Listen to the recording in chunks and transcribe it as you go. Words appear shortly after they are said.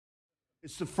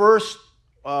It's the first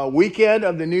weekend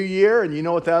of the new year, and you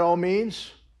know what that all means?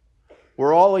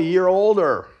 We're all a year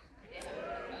older.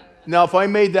 Now, if I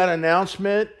made that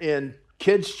announcement in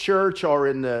kids' church or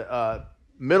in the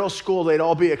middle school, they'd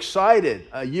all be excited.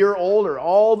 A year older,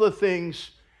 all the things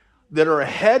that are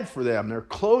ahead for them, they're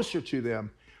closer to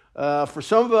them. For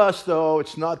some of us, though,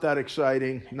 it's not that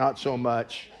exciting, not so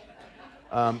much.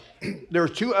 There are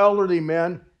two elderly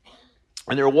men,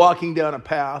 and they're walking down a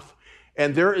path,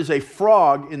 and there is a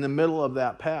frog in the middle of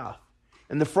that path.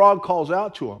 And the frog calls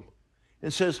out to him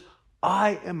and says,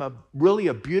 I am really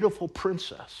a beautiful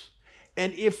princess.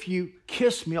 And if you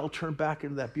kiss me, I'll turn back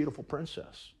into that beautiful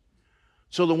princess.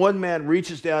 So the one man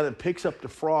reaches down and picks up the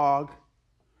frog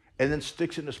and then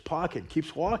sticks it in his pocket and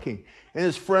keeps walking. And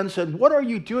his friend said, what are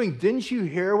you doing? Didn't you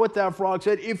hear what that frog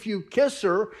said? If you kiss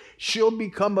her, she'll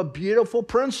become a beautiful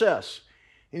princess.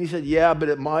 And he said, yeah, but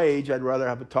at my age, I'd rather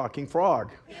have a talking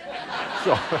frog.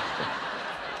 So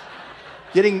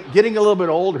getting a little bit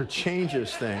older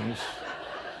changes things.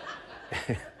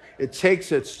 It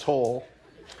takes its toll.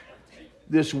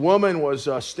 This woman was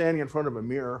standing in front of a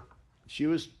mirror. She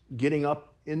was getting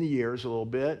up in the years a little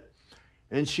bit.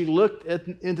 And she looked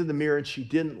into the mirror and she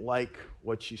didn't like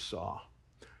what she saw.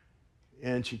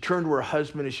 And she turned to her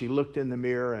husband and she looked in the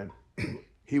mirror and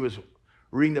he was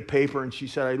reading the paper, and she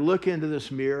said, I look into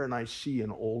this mirror and I see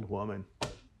an old woman.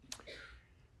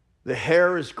 The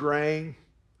hair is graying.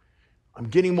 I'm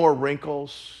getting more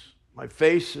wrinkles. My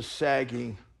face is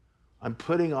sagging. I'm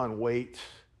putting on weight.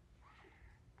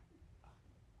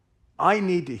 I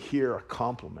need to hear a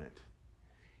compliment.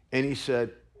 And he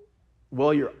said,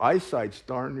 well, your eyesight's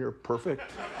darn near perfect.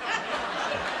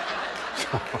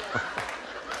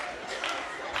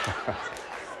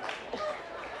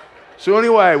 So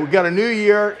anyway, we got a new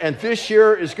year, and this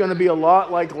year is going to be a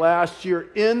lot like last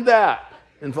year in that,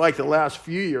 in like the last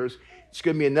few years, it's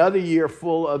going to be another year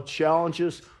full of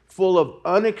challenges, full of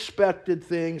unexpected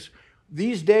things.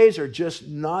 These days are just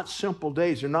not simple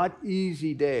days. They're not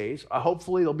easy days.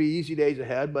 Hopefully there'll be easy days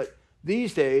ahead, but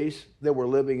these days that we're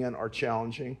living in are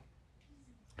challenging.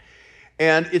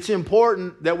 And it's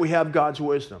important that we have God's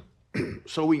wisdom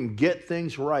so we can get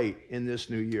things right in this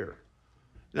new year.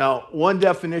 Now, one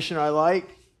definition I like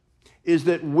is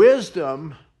that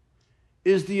wisdom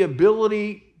is the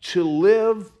ability to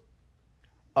live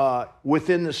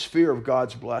within the sphere of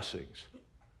God's blessings.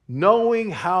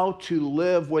 Knowing how to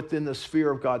live within the sphere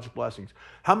of God's blessings.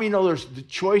 How many know there's the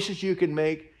choices you can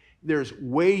make, there's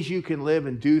ways you can live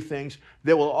and do things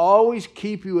that will always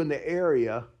keep you in the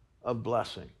area of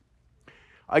blessing.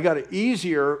 I got an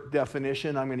easier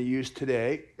definition I'm going to use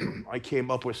today. I came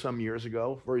up with some years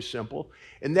ago, very simple.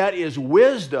 And that is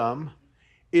wisdom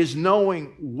is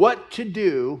knowing what to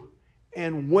do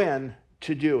and when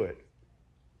to do it.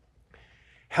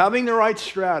 Having the right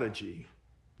strategy,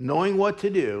 knowing what to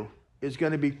do, is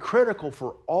going to be critical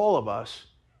for all of us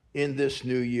in this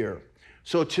new year.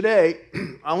 So today,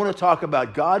 I want to talk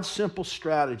about God's simple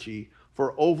strategy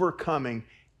for overcoming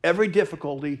every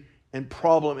difficulty and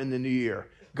problem in the new year.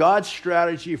 God's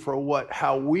strategy for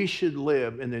how we should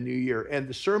live in the new year. And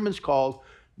the sermon's called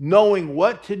Knowing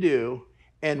What to Do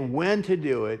and When to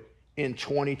Do It in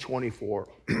 2024.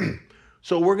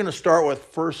 So we're going to start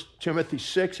with 1 Timothy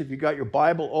 6. If you got your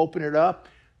Bible, open it up.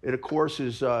 It, of course,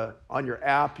 is on your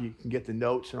app. You can get the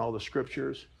notes and all the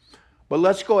scriptures. But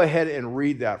let's go ahead and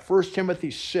read that. 1 Timothy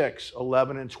 6,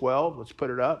 11 and 12. Let's put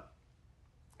it up.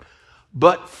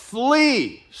 But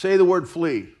flee. Say the word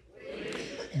flee.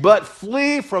 But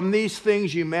flee from these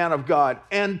things, you man of God,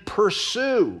 and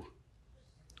pursue.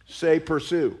 Say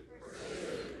pursue.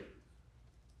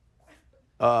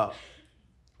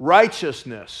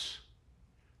 Righteousness,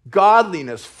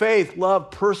 godliness, faith, love,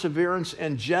 perseverance,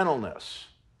 and gentleness.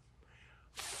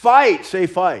 Fight, say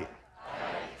fight.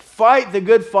 Fight the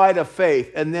good fight of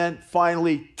faith. And then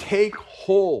finally, take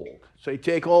hold. Say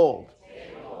take hold.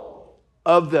 Take hold.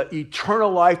 Of the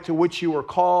eternal life to which you were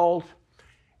called,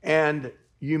 and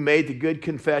you made the good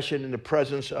confession in the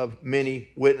presence of many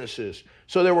witnesses.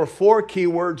 So there were 4 key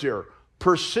words here.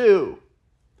 Pursue,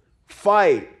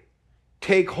 fight,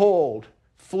 take hold,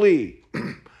 flee.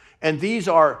 And these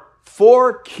are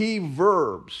 4 key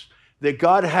verbs that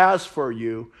God has for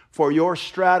you for your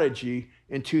strategy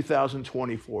in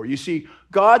 2024. You see,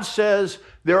 God says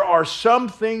there are some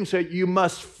things that you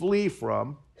must flee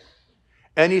from,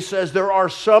 and he says there are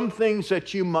some things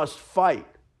that you must fight.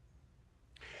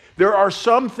 There are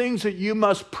some things that you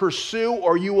must pursue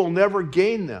or you will never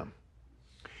gain them.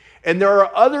 And there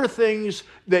are other things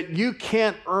that you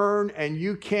can't earn and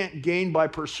you can't gain by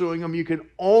pursuing them. You can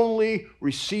only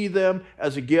receive them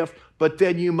as a gift, but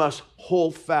then you must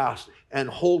hold fast and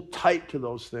hold tight to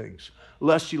those things,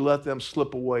 lest you let them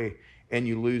slip away and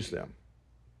you lose them.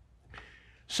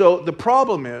 So the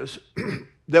problem is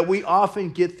that we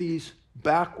often get these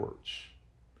backwards.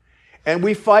 And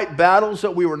we fight battles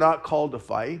that we were not called to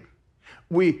fight.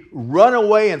 We run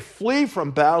away and flee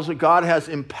from battles that God has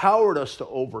empowered us to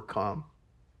overcome.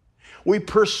 We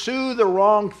pursue the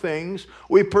wrong things.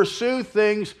 We pursue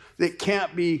things that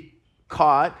can't be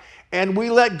caught. And we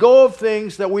let go of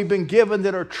things that we've been given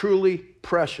that are truly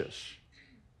precious.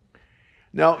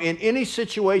 Now, in any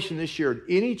situation this year,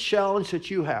 any challenge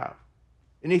that you have,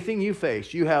 anything you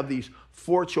face, you have these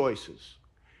 4 choices.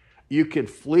 You can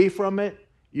flee from it,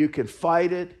 you can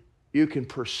fight it, you can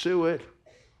pursue it,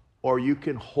 or you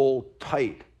can hold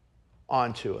tight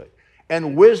onto it.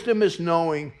 And wisdom is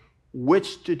knowing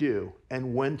which to do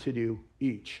and when to do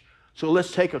each. So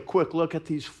let's take a quick look at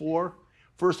these 4.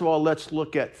 First of all, let's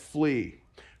look at flee.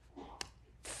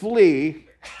 Flee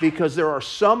because there are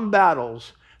some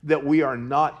battles that we are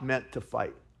not meant to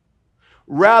fight.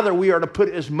 Rather, we are to put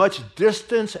as much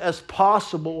distance as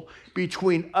possible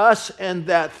between us and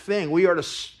that thing. We are to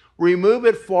remove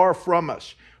it far from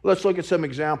us. Let's look at some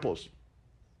examples.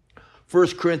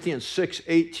 1 Corinthians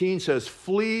 6:18 says,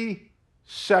 flee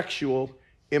sexual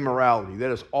immorality.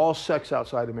 That is all sex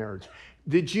outside of marriage.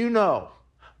 Did you know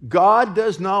God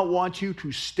does not want you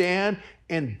to stand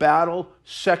and battle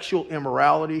sexual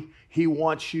immorality? He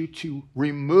wants you to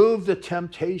remove the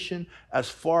temptation as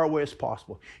far away as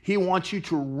possible. He wants you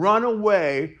to run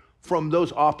away from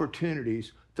those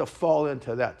opportunities to fall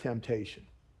into that temptation.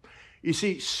 You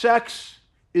see, sex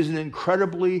is an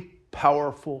incredibly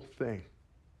powerful thing.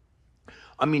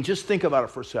 I mean, just think about it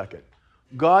for a second.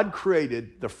 God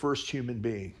created the first human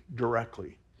being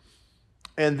directly.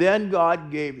 And then God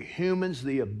gave humans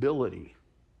the ability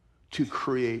to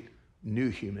create new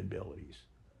human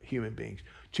beings,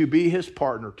 to be his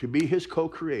partner, to be his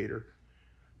co-creator,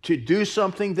 to do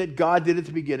something that God did at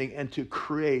the beginning, and to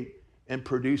create and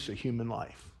produce a human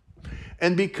life.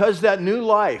 And because that new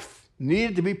life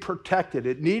needed to be protected,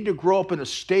 it needed to grow up in a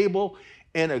stable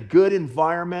and a good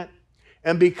environment,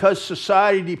 and because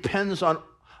society depends on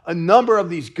a number of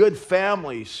these good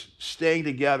families staying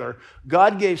together,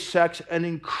 God gave sex an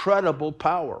incredible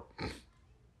power.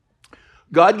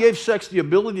 God gave sex the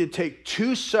ability to take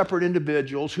 2 separate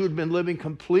individuals who had been living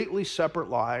completely separate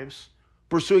lives,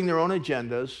 pursuing their own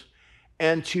agendas,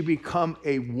 and to become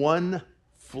a one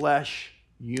flesh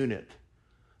unit.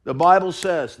 The Bible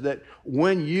says that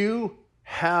when you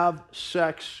have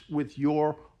sex with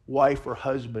your wife or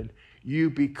husband,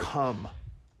 you become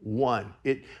one.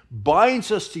 It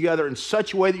binds us together in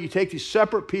such a way that you take these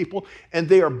separate people and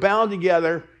they are bound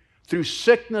together through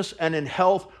sickness and in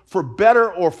health, for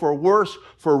better or for worse,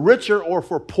 for richer or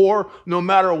for poor, no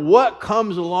matter what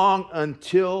comes along,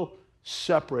 until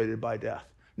separated by death.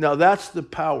 Now that's the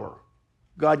power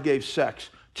God gave sex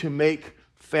to make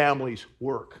families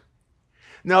work.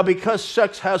 Now, because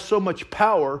sex has so much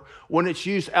power, when it's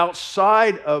used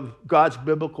outside of God's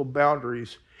biblical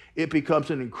boundaries, it becomes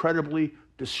an incredibly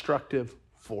destructive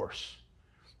force.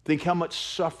 Think how much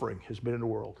suffering has been in the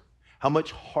world, how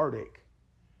much heartache,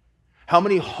 how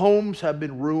many homes have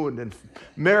been ruined and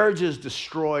marriages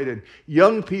destroyed and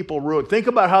young people ruined. Think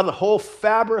about how the whole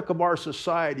fabric of our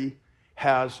society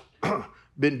has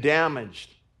been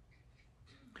damaged,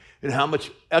 and how much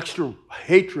extra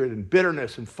hatred and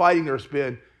bitterness and fighting there's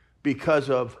been because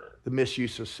of the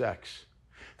misuse of sex.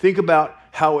 Think about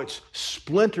how it's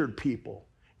splintered people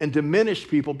and diminished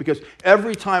people, because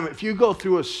every time, if you go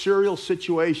through a serial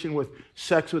situation with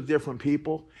sex with different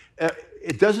people,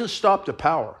 it doesn't stop the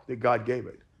power that God gave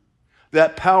it.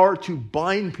 That power to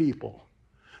bind people,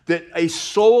 that a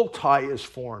soul tie is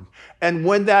formed. And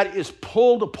when that is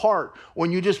pulled apart,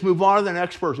 when you just move on to the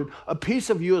next person, a piece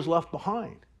of you is left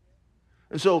behind.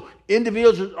 And so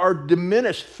individuals are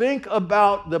diminished. Think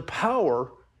about the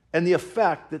power and the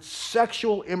effect that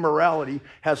sexual immorality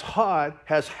has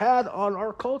had on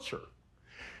our culture.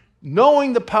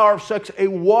 Knowing the power of sex, a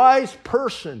wise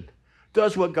person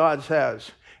does what God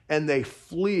says, and they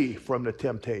flee from the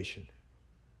temptation.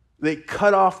 They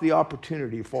cut off the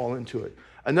opportunity to fall into it.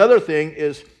 Another thing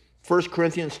is 1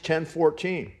 Corinthians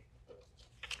 10:14.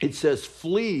 It says,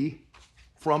 flee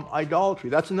from idolatry.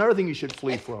 That's another thing you should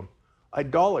flee from,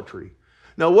 idolatry.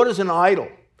 Now, what is an idol?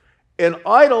 An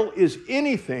idol is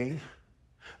anything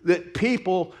that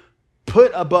people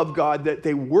put above God, that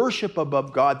they worship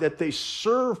above God, that they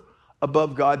serve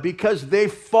above God, because they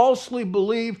falsely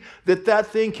believe that that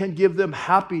thing can give them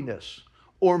happiness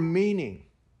or meaning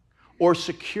or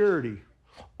security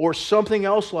or something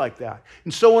else like that.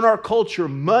 And so in our culture,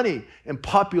 money and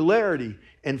popularity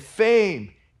and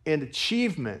fame and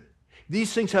achievement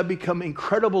These things have become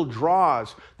incredible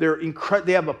draws. They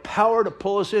have a power to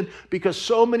pull us in because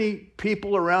so many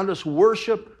people around us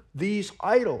worship these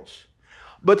idols.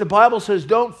 But the Bible says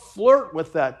don't flirt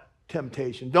with that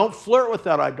temptation. Don't flirt with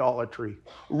that idolatry.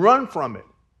 Run from it.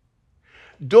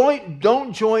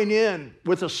 Don't join in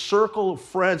with a circle of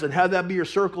friends and have that be your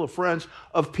circle of friends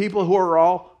of people who are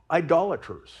all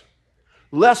idolaters,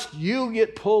 lest you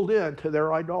get pulled into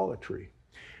their idolatry.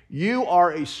 You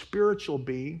are a spiritual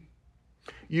being.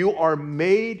 You are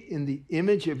made in the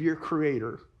image of your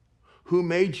Creator, who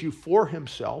made you for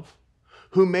himself,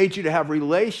 who made you to have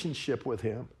relationship with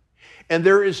him. And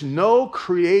there is no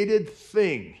created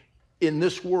thing in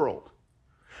this world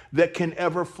that can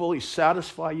ever fully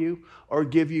satisfy you or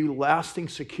give you lasting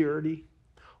security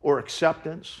or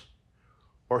acceptance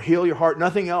or heal your heart.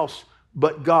 Nothing else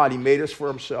but God. He made us for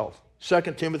himself.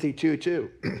 2 Timothy 2:2,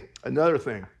 another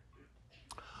thing.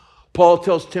 Paul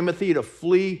tells Timothy to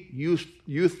flee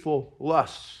youthful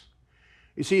lusts.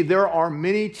 You see, there are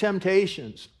many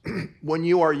temptations when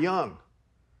you are young.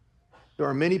 There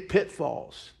are many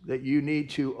pitfalls that you need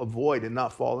to avoid and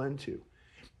not fall into.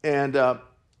 And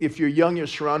if you're young, you're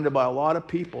surrounded by a lot of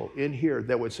people in here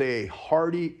that would say a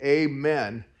hearty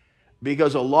amen,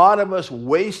 because a lot of us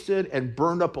wasted and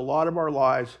burned up a lot of our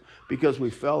lives because we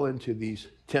fell into these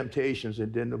temptations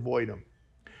and didn't avoid them.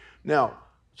 Now,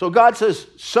 so God says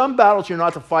some battles you're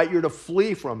not to fight, you're to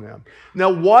flee from them. Now,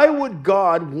 why would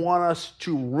God want us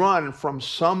to run from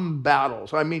some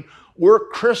battles? I mean, we're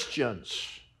Christians.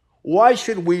 Why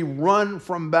should we run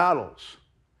from battles?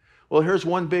 Well, here's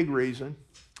one big reason.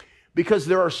 Because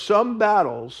there are some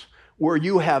battles where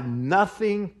you have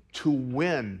nothing to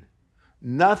win,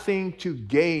 nothing to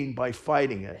gain by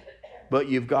fighting it, but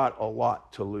you've got a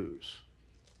lot to lose.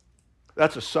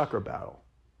 That's a sucker battle.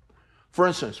 For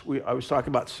instance, I was talking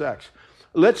about sex.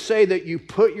 Let's say that you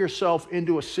put yourself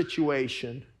into a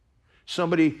situation.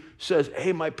 Somebody says,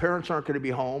 hey, my parents aren't going to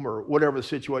be home, or whatever the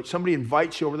situation. Somebody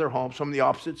invites you over their home, some of the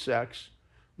opposite sex,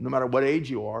 no matter what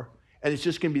age you are, and it's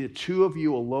just going to be the two of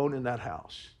you alone in that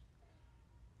house.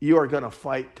 You are going to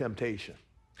fight temptation.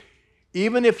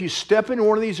 Even if you step into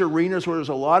one of these arenas where there's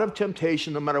a lot of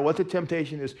temptation, no matter what the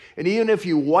temptation is, and even if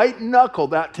you white knuckle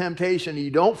that temptation and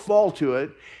you don't fall to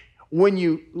it, when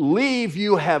you leave,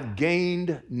 you have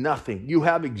gained nothing. You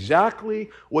have exactly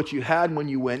what you had when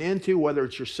you went into, whether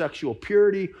it's your sexual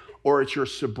purity or it's your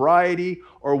sobriety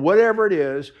or whatever it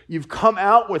is. You've come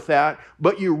out with that,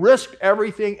 but you risked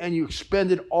everything and you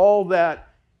expended all that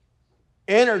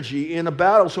energy in a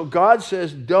battle. So God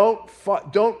says, don't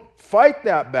fight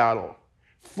that battle.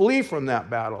 Flee from that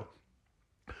battle.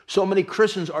 So many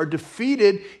Christians are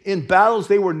defeated in battles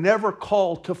they were never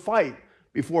called to fight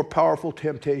before powerful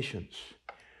temptations.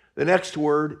 The next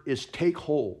word is take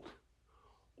hold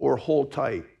or hold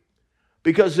tight.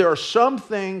 Because there are some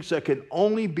things that can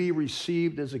only be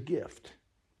received as a gift.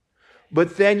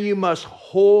 But then you must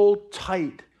hold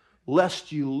tight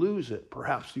lest you lose it,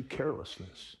 perhaps through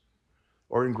carelessness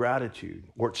or ingratitude,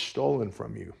 or it's stolen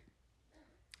from you.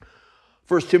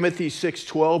 1 Timothy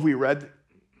 6:12, we read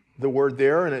the word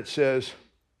there, and it says,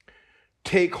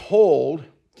 take hold,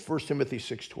 1 Timothy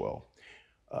 6:12.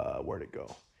 Where'd it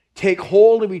go? Take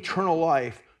hold of eternal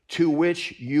life to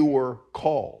which you were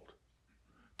called.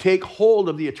 Take hold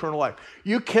of the eternal life.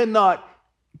 You cannot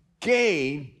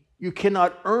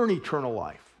earn eternal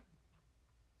life.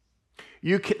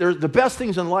 The best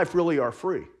things in life really are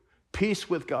free. Peace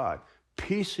with God,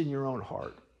 peace in your own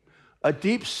heart, a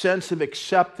deep sense of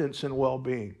acceptance and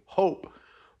well-being, hope,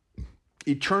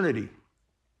 eternity.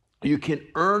 You can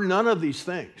earn none of these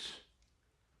things.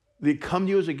 They come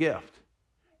to you as a gift.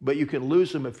 But you can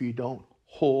lose them if you don't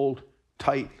hold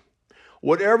tight.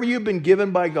 Whatever you've been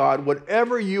given by God,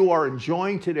 whatever you are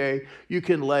enjoying today, you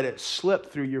can let it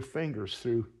slip through your fingers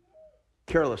through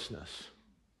carelessness.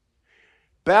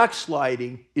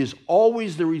 Backsliding is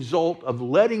always the result of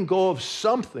letting go of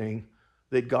something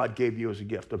that God gave you as a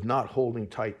gift, of not holding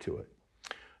tight to it.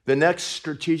 The next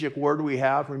strategic word we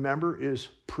have, remember, is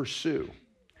pursue.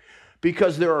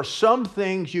 Because there are some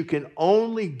things you can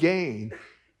only gain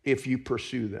if you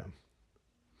pursue them.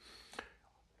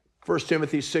 1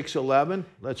 Timothy 6:11,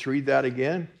 let's read that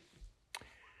again.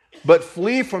 But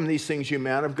flee from these things, you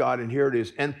man of God, and here it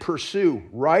is, and pursue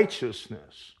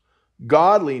righteousness,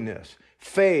 godliness,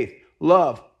 faith,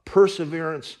 love,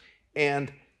 perseverance,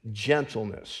 and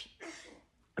gentleness.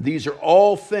 These are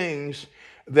all things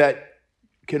that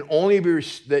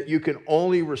you can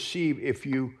only receive if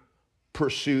you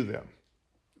pursue them.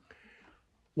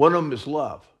 One of them is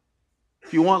love.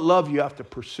 If you want love, you have to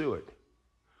pursue it.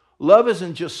 Love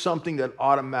isn't just something that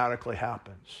automatically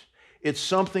happens. It's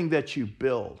something that you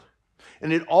build.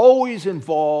 And it always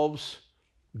involves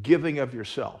giving of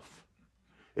yourself.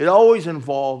 It always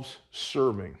involves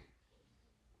serving.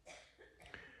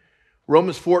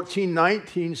 Romans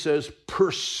 14:19 says,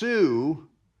 pursue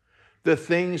the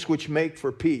things which make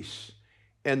for peace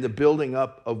and the building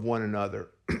up of one another.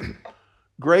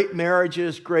 Great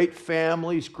marriages, great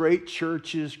families, great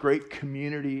churches, great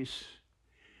communities.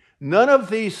 None of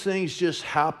these things just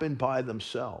happen by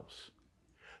themselves.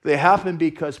 They happen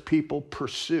because people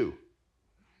pursue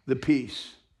the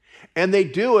peace. And they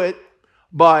do it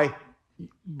by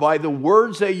the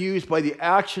words they use, by the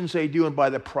actions they do, and by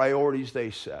the priorities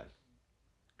they set.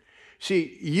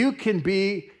 See, you can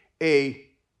be a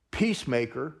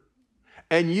peacemaker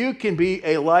and you can be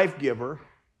a life giver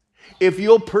if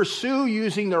you'll pursue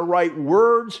using the right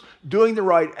words, doing the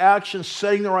right actions,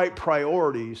 setting the right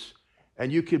priorities,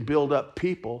 and you can build up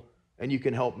people and you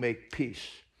can help make peace.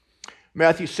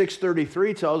 Matthew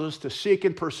 6:33 tells us to seek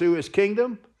and pursue his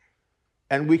kingdom,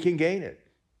 and we can gain it.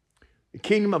 The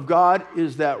kingdom of God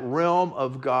is that realm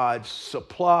of God's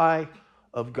supply,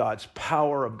 of God's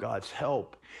power, of God's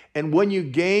help. And when you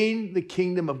gain the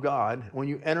kingdom of God, when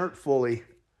you enter it fully,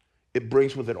 it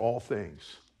brings with it all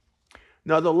things.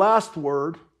 Now, the last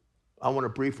word I want to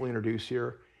briefly introduce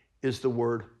here is the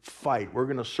word fight. We're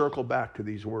going to circle back to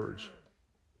these words.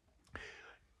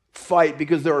 Fight,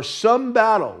 because there are some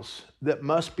battles that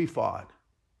must be fought.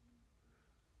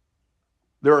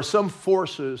 There are some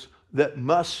forces that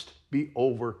must be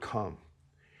overcome.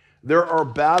 There are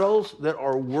battles that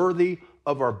are worthy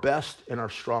of our best and our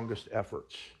strongest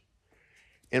efforts.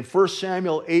 In 1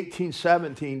 Samuel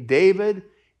 18:17, David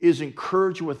is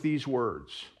encouraged with these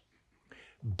words.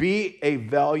 Be a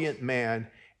valiant man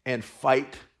and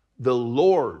fight the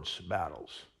Lord's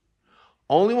battles.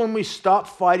 Only when we stop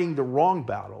fighting the wrong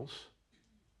battles,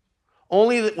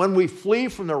 only when we flee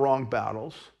from the wrong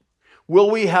battles, will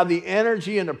we have the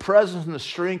energy and the presence and the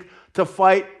strength to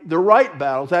fight the right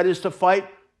battles, that is, to fight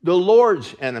the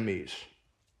Lord's enemies.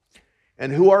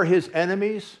 And who are his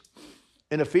enemies?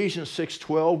 In Ephesians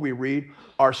 6:12, we read,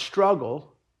 our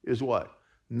struggle is what?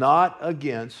 Not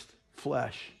against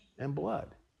flesh and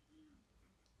blood.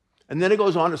 And then it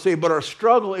goes on to say, but our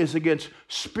struggle is against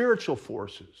spiritual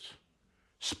forces,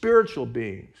 spiritual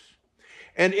beings.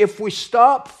 And if we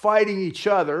stop fighting each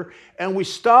other, and we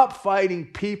stop fighting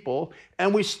people,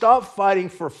 and we stop fighting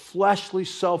for fleshly,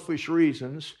 selfish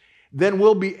reasons, then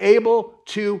we'll be able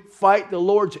to fight the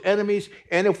Lord's enemies.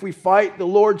 And if we fight the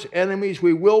Lord's enemies,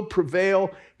 we will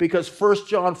prevail, because 1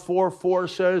 John 4:4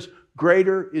 says,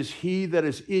 greater is he that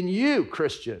is in you,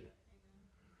 Christian,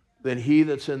 than he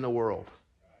that's in the world.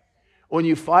 When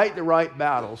you fight the right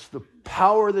battles, the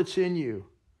power that's in you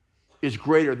is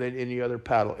greater than any other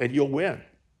battle, and you'll win.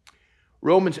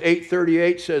 Romans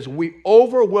 8:38 says, we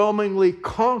overwhelmingly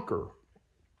conquer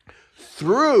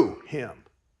through him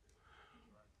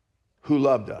who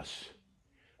loved us.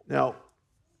 Now,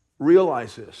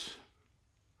 realize this.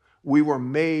 We were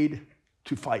made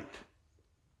to fight.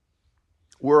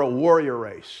 We're a warrior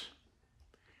race.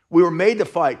 We were made to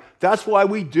fight. That's why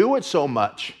we do it so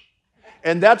much.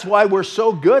 And that's why we're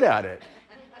so good at it.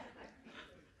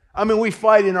 I mean, we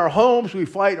fight in our homes, we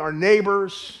fight our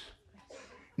neighbors.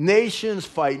 Nations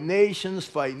fight nations,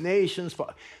 fight nations.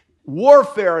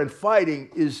 Warfare and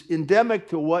fighting is endemic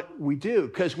to what we do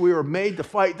because we were made to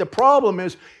fight. The problem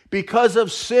is because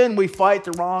of sin, we fight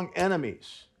the wrong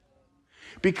enemies.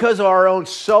 Because of our own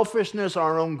selfishness,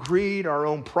 our own greed, our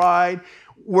own pride,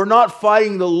 we're not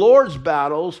fighting the Lord's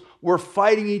battles, we're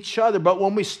fighting each other. But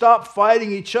when we stop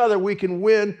fighting each other, we can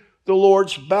win the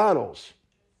Lord's battles.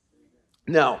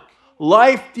 Now,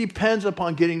 life depends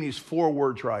upon getting these 4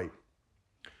 words right.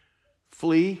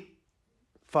 Flee,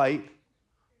 fight,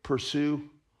 pursue,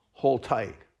 hold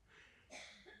tight.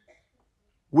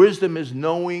 Wisdom is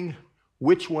knowing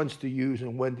which ones to use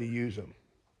and when to use them.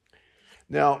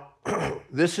 Now,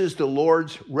 this is the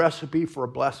Lord's recipe for a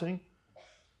blessing.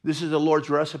 This is the Lord's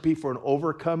recipe for an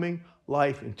overcoming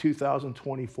life in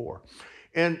 2024.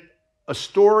 And a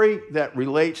story that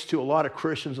relates to a lot of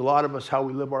Christians, a lot of us, how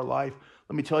we live our life.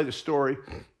 Let me tell you the story.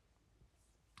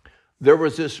 There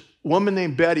was this woman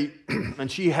named Betty, and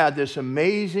she had this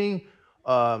amazing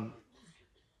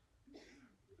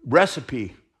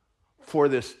recipe for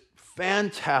this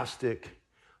fantastic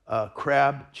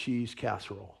crab cheese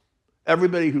casserole.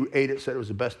 Everybody who ate it said it was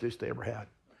the best dish they ever had.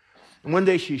 And one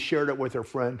day she shared it with her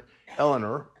friend,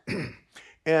 Eleanor.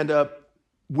 And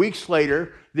weeks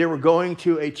later, they were going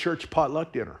to a church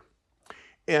potluck dinner.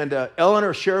 And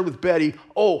Eleanor shared with Betty,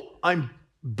 oh, I'm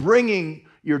bringing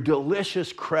your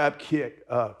delicious crab cake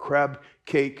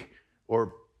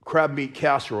or crab meat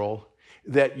casserole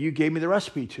that you gave me the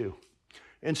recipe to.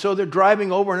 And so they're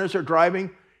driving over, and as they're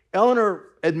driving, Eleanor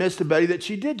admits to Betty that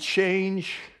she did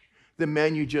change the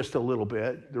menu just a little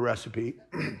bit, the recipe.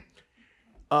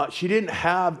 She didn't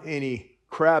have any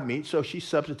crab meat, so she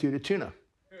substituted tuna.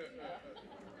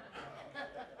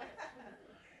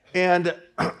 And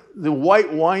the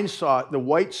white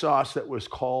sauce that was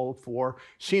called for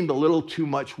seemed a little too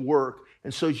much work,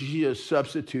 and so she just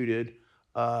substituted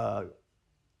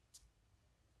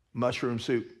mushroom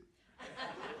soup.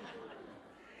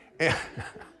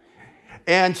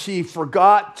 And she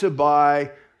forgot to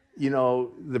buy,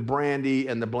 the brandy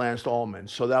and the blanched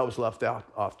almonds, so that was left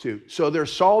off too. So they're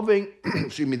solving,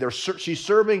 she's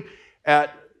serving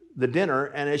at the dinner,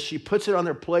 and as she puts it on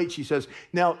their plate, she says,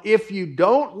 now, if you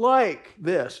don't like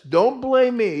this, don't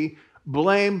blame me,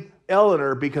 blame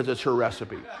Eleanor because it's her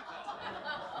recipe.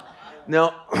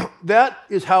 Now, that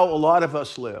is how a lot of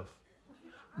us live.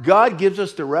 God gives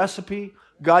us the recipe,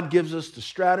 God gives us the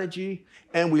strategy,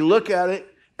 and we look at it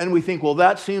and we think, well,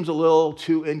 that seems a little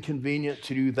too inconvenient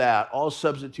to do that. I'll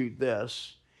substitute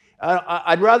this.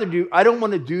 I don't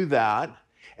want to do that.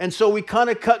 And so we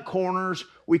kind of cut corners,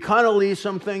 we kind of leave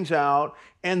some things out,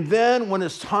 and then when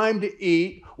it's time to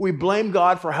eat, we blame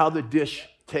God for how the dish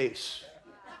tastes.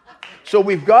 So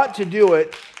we've got to do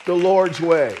it the Lord's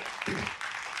way.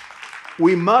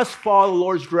 We must follow the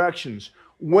Lord's directions.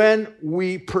 When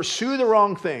we pursue the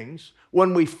wrong things,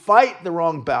 when we fight the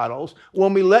wrong battles,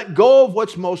 when we let go of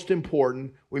what's most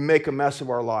important, we make a mess of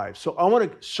our lives. So I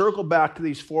want to circle back to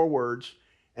these 4 words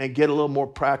and get a little more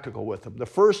practical with them. The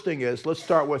first thing is, let's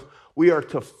start with, we are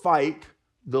to fight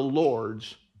the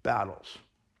Lord's battles.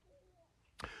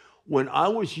 When I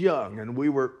was young and we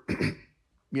were,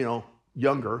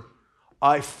 younger,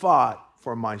 I fought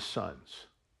for my sons.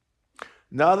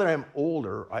 Now that I'm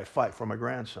older, I fight for my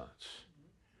grandsons.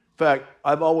 In fact,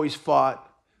 I've always fought,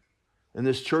 and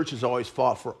this church has always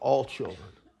fought for all children.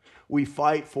 We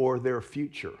fight for their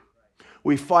future.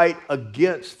 We fight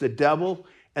against the devil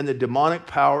and the demonic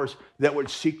powers that would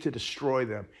seek to destroy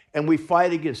them. And we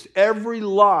fight against every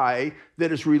lie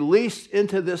that is released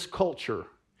into this culture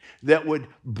that would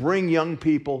bring young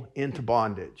people into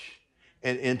bondage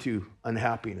and into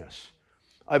unhappiness.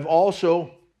 I've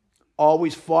also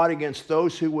always fought against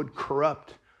those who would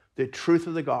corrupt the truth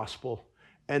of the gospel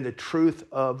and the truth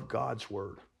of God's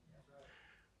word.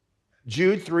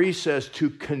 Jude 3 says to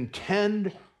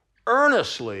contend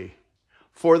earnestly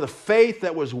for the faith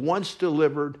that was once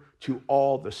delivered to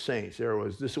all the saints.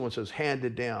 This one says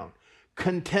handed down.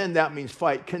 Contend, that means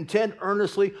fight. Contend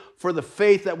earnestly for the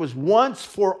faith that was once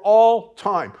for all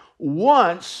time.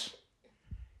 Once,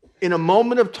 in a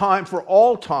moment of time, for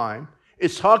all time,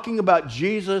 it's talking about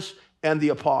Jesus and the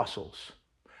apostles.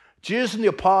 Jesus and the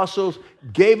apostles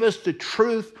gave us the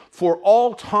truth for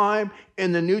all time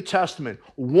in the New Testament,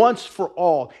 once for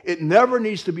all. It never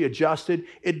needs to be adjusted.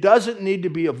 It doesn't need to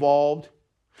be evolved.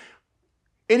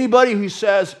 Anybody who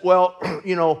says, well,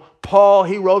 Paul,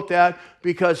 he wrote that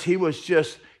because he was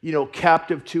just,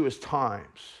 captive to his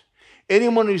times.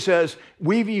 Anyone who says,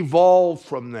 we've evolved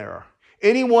from there.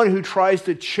 Anyone who tries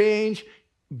to change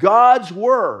God's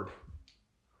word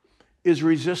is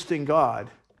resisting God.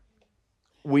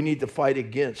 We need to fight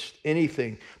against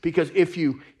anything. Because if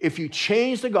you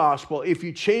change the gospel, if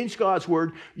you change God's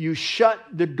word, you shut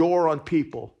the door on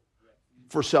people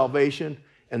for salvation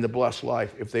and the blessed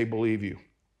life if they believe you.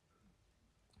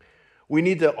 We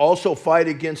need to also fight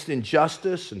against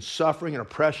injustice and suffering and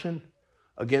oppression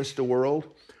against the world.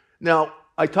 Now,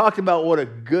 I talked about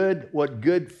what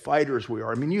good fighters we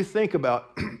are. I mean, you think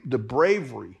about the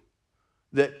bravery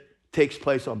that takes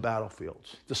place on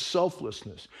battlefields, the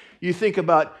selflessness. You think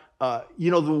about, the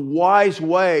wise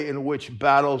way in which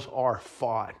battles are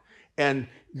fought, and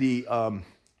the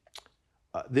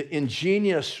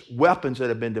ingenious weapons that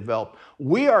have been developed.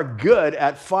 We are good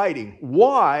at fighting.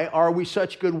 Why are we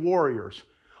such good warriors?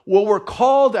 Well, we're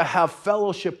called to have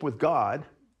fellowship with God.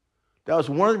 That was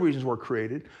one of the reasons we're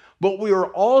created. But we are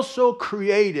also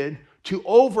created to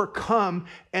overcome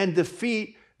and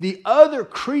defeat the other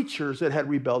creatures that had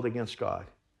rebelled against God,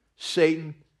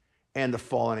 Satan and the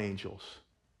fallen angels.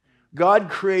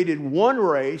 God created one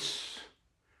race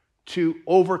to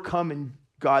overcome in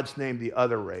God's name the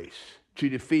other race, to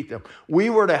defeat them. We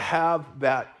were to have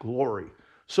that glory.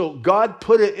 So God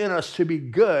put it in us to be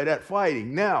good at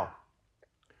fighting. Now,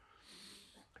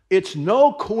 it's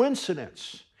no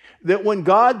coincidence that when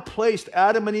God placed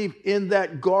Adam and Eve in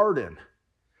that garden,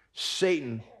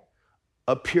 Satan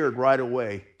appeared right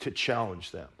away to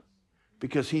challenge them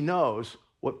because he knows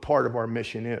what part of our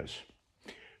mission is.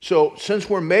 So since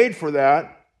we're made for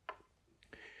that,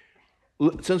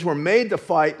 since we're made to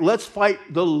fight, let's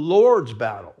fight the Lord's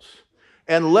battles.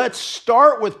 And let's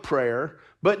start with prayer,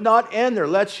 but not end there.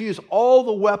 Let's use all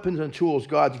the weapons and tools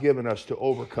God's given us to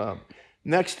overcome.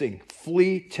 Next thing,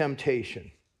 flee temptation.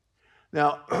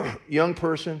 Now, young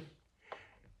person,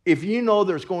 if you know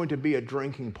there's going to be a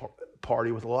drinking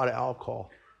party with a lot of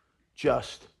alcohol,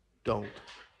 just don't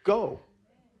go.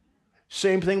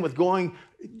 Same thing with going,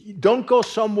 don't go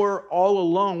somewhere all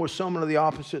alone with someone of the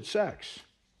opposite sex.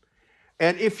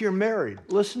 And if you're married,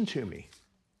 listen to me.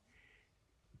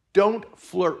 Don't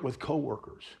flirt with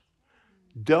coworkers.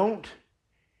 Don't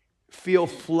feel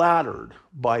flattered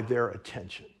by their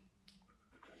attention.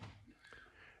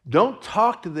 Don't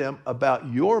talk to them about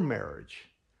your marriage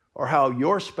or how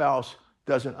your spouse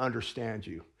doesn't understand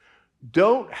you.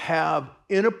 Don't have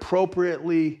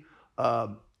inappropriately,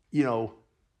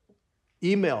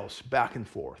 emails back and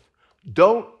forth.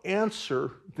 Don't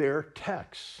answer their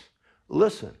texts.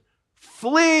 Listen,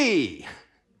 flee.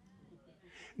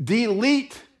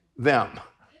 Delete them.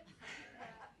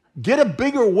 Get a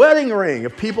bigger wedding ring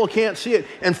if people can't see it,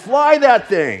 and fly that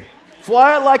thing.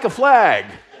 Fly it like a flag.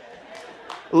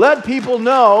 Let people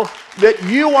know that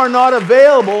you are not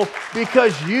available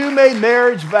because you made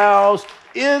marriage vows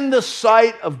in the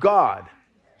sight of God.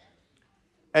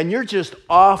 And you're just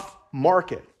off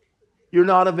market. You're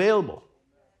not available.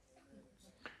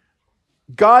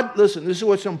 God, listen, this is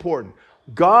what's important.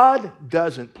 God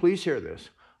doesn't, please hear this,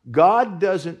 God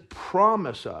doesn't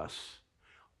promise us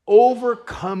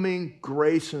overcoming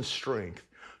grace and strength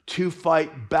to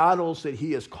fight battles that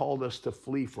He has called us to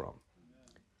flee from.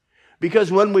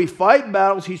 Because when we fight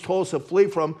battles He's told us to flee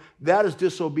from, that is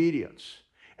disobedience.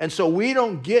 And so we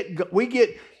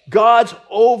get God's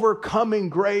overcoming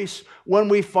grace when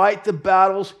we fight the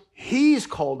battles He's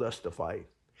called us to fight.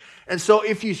 And so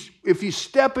if you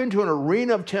step into an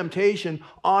arena of temptation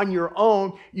on your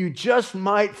own, you just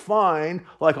might find,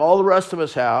 like all the rest of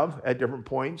us have at different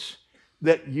points,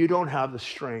 that you don't have the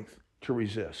strength to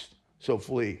resist. So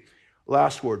flee.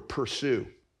 Last word, pursue.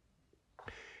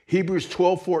 Hebrews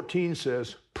 12:14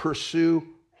 says, pursue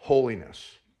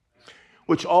holiness,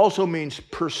 which also means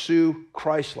pursue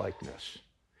Christ-likeness.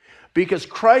 Because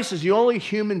Christ is the only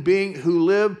human being who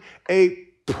lived a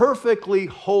perfectly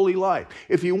holy life.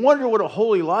 If you wonder what a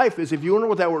holy life is, if you wonder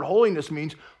what that word holiness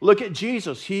means, look at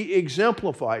Jesus. He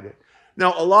exemplified it.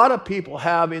 Now, a lot of people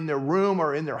have in their room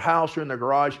or in their house or in their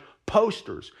garage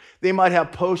posters. They might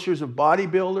have posters of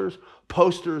bodybuilders,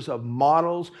 posters of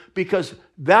models, because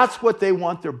that's what they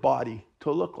want their body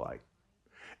to look like.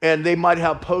 And they might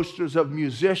have posters of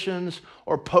musicians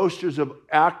or posters of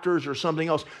actors or something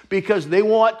else because they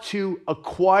want to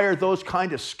acquire those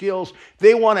kind of skills.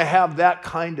 They want to have that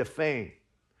kind of fame.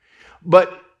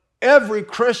 But every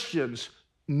Christian's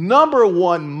number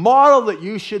one model that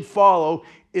you should follow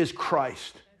is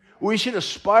Christ. We should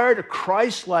aspire to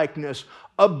Christ-likeness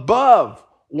above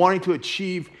wanting to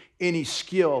achieve any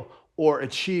skill or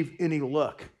achieve any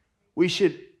look. We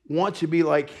should want to be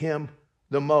like Him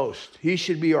the most. He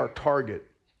should be our target.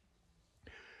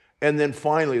 And then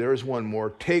finally, there's one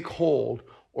more. Take hold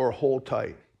or hold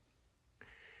tight.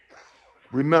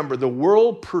 Remember, the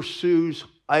world pursues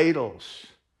idols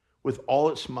with all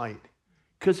its might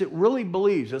because it really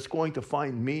believes it's going to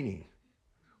find meaning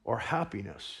or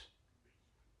happiness.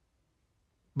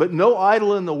 But no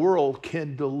idol in the world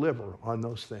can deliver on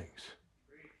those things.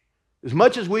 As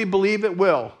much as we believe it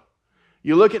will,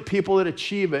 you look at people that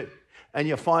achieve it and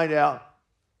you find out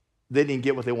they didn't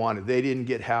get what they wanted. They didn't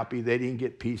get happy. They didn't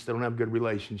get peace. They don't have good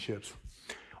relationships.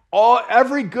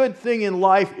 Every good thing in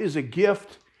life is a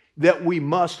gift that we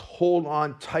must hold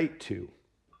on tight to.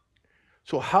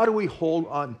 So how do we hold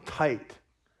on tight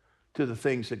to the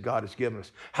things that God has given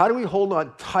us? How do we hold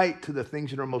on tight to the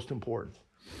things that are most important?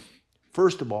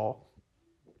 First of all,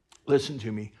 listen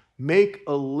to me. Make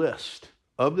a list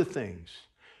of the things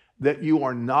that you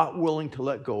are not willing to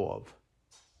let go of,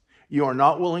 you are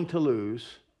not willing to lose,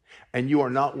 and you are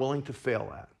not willing to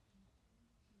fail at.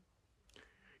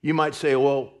 You might say,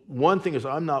 well, one thing is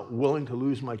I'm not willing to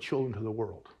lose my children to the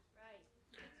world.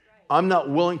 I'm not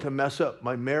willing to mess up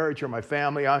my marriage or my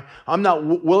family. I'm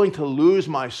not willing to lose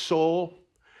my soul.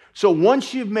 So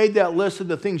once you've made that list of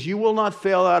the things you will not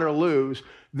fail at or lose,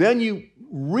 then you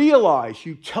realize,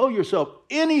 you tell yourself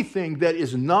anything that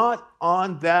is not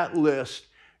on that list,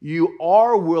 you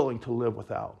are willing to live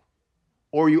without,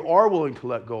 or you are willing to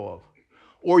let go of,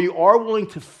 or you are willing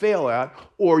to fail at,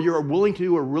 or you're willing to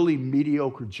do a really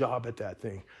mediocre job at that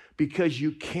thing, because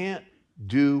you can't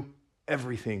do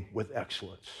everything with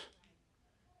excellence.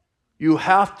 You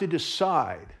have to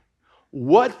decide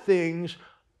what things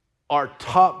are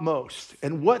topmost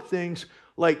and what things,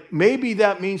 like maybe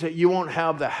that means that you won't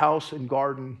have the house and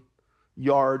garden,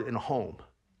 yard and home.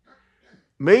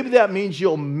 Maybe that means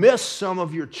you'll miss some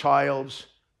of your child's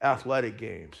athletic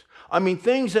games. I mean,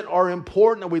 things that are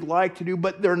important that we'd like to do,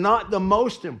 but they're not the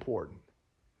most important.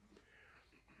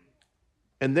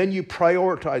 And then you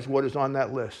prioritize what is on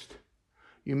that list.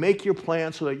 You make your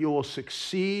plan so that you will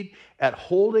succeed at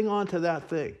holding on to that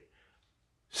thing,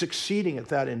 succeeding at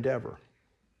that endeavor.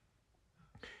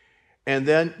 And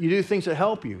then you do things that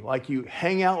help you, like you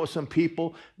hang out with some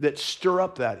people that stir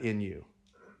up that in you.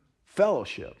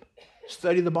 Fellowship.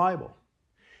 Study the Bible.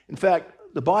 In fact,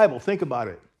 the Bible, think about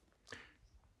it.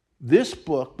 This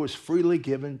book was freely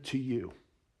given to you.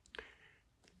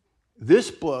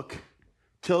 This book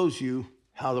tells you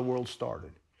how the world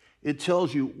started. It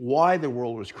tells you why the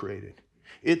world was created.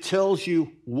 It tells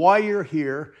you why you're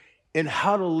here and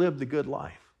how to live the good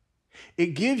life.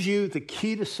 It gives you the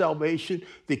key to salvation,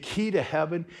 the key to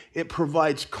heaven. It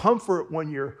provides comfort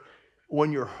when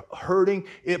you're hurting.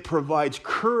 It provides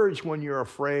courage when you're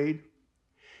afraid.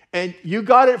 And you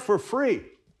got it for free.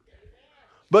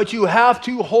 But you have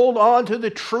to hold on to the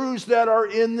truths that are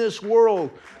in this world,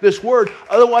 this word.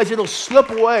 Otherwise, it'll slip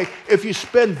away. If you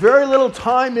spend very little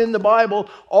time in the Bible,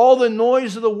 all the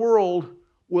noise of the world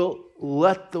will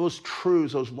let those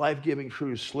truths, those life-giving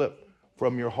truths, slip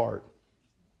from your heart.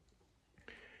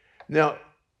 Now,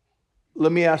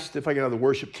 let me ask if I can have the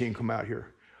worship team come out here.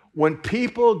 When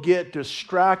people get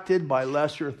distracted by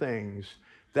lesser things,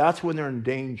 that's when they're in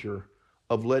danger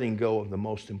of letting go of the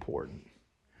most important.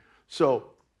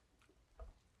 So,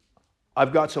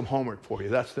 I've got some homework for you.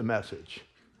 That's the message.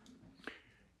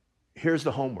 Here's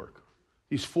the homework.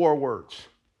 These 4 words.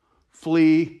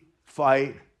 Flee,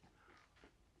 fight,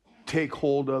 take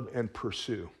hold of, and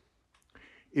pursue.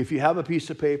 If you have a piece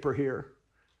of paper here,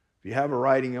 if you have a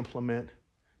writing implement,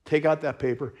 take out that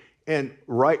paper and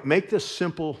make this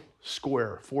simple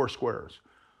square, 4 squares.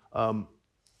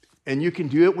 And you can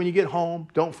do it when you get home.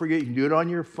 Don't forget, you can do it on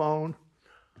your phone.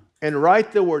 And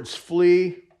write the words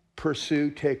flee, pursue,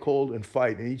 take hold, and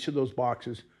fight in each of those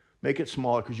boxes. Make it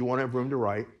smaller because you want to have room to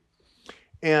write.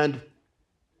 And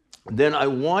then I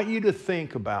want you to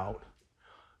think about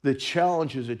the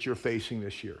challenges that you're facing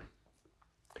this year,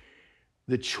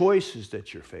 the choices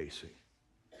that you're facing,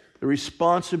 the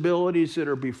responsibilities that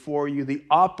are before you, the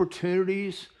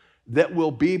opportunities that will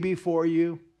be before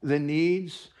you, the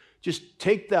needs. Just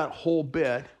take that whole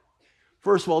bit.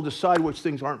 First of all, decide which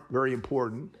things aren't very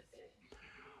important.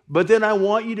 But then I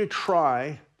want you to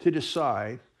try to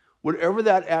decide, whatever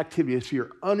that activity is, if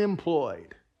you're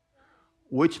unemployed,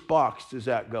 which box does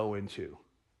that go into?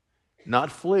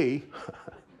 Not flee.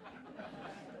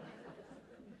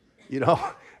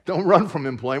 Don't run from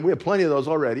employment. We have plenty of those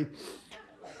already.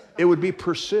 It would be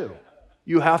pursue.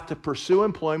 You have to pursue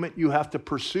employment. You have to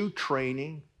pursue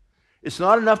training. It's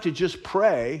not enough to just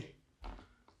pray.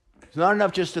 It's not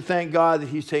enough just to thank God that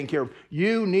He's taking care of.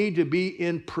 You need to be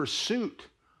in pursuit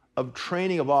of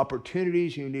training, of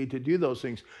opportunities. You need to do those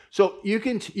things. So you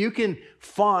can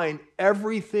find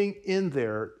everything in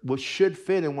there which should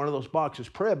fit in one of those boxes.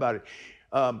 Pray about it.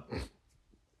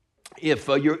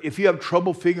 If you have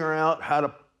trouble figuring out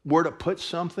where to put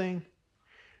something,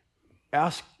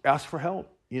 ask for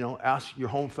help. Ask your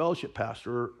home fellowship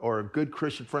pastor or a good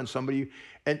Christian friend, somebody,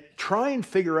 and try and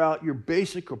figure out your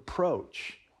basic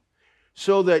approach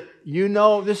so that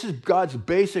this is God's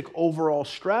basic overall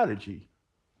strategy.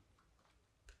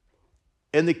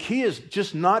 And the key is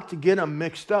just not to get them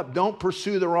mixed up. Don't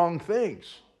pursue the wrong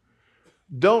things.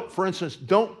 For instance,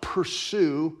 don't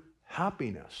pursue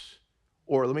happiness.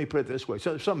 Or let me put it this way,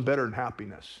 something better than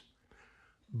happiness.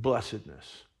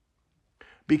 Blessedness.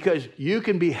 Because you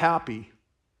can be happy,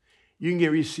 you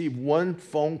can receive one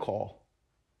phone call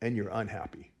and you're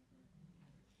unhappy.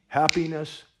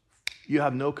 Happiness, you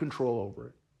have no control over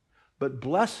it. But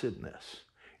blessedness,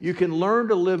 you can learn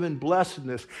to live in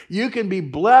blessedness. You can be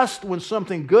blessed when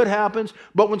something good happens,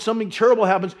 but when something terrible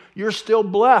happens, you're still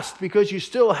blessed because you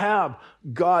still have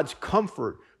God's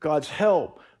comfort, God's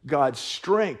help, God's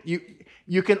strength.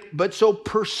 So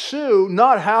pursue,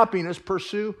 not happiness,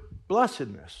 pursue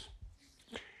blessedness.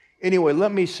 Anyway,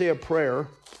 let me say a prayer.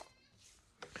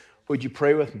 Would you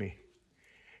pray with me?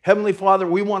 Heavenly Father,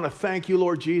 we want to thank you,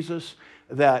 Lord Jesus,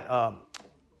 that,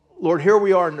 Lord, here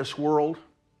we are in this world,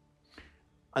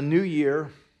 a new year.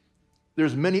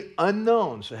 There's many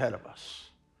unknowns ahead of us.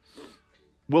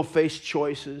 We'll face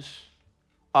choices.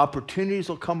 Opportunities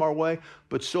will come our way,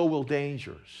 but so will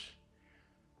dangers.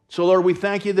 So, Lord, we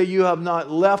thank you that you have not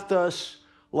left us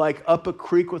like up a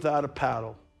creek without a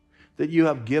paddle, that you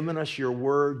have given us your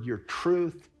word, your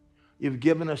truth. You've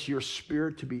given us your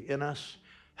spirit to be in us.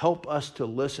 Help us to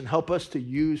listen. Help us to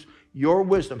use your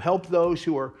wisdom. Help those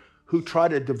who try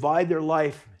to divide their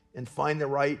life and find the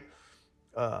right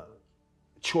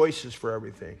choices for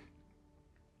everything.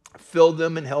 Fill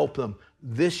them and help them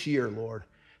this year, Lord.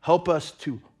 Help us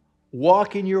to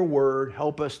walk in your word.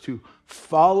 Help us to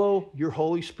follow your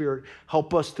Holy Spirit.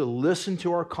 Help us to listen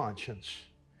to our conscience.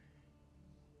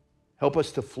 Help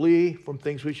us to flee from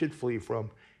things we should flee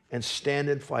from and stand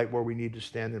and fight where we need to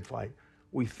stand and fight.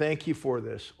 We thank you for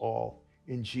this all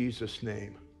in Jesus'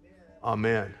 name.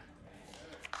 Amen.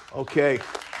 Okay.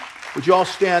 Would you all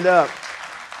stand up?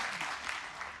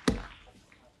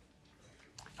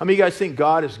 How many of you guys think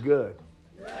God is good?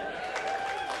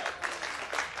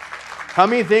 How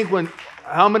many think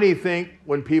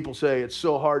when people say it's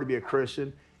so hard to be a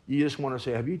Christian, you just want to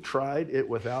say, have you tried it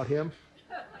without him?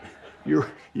 You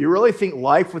really think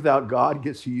life without God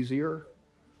gets easier?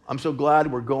 I'm so glad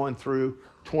we're going through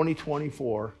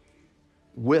 2024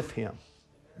 with him.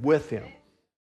 With him.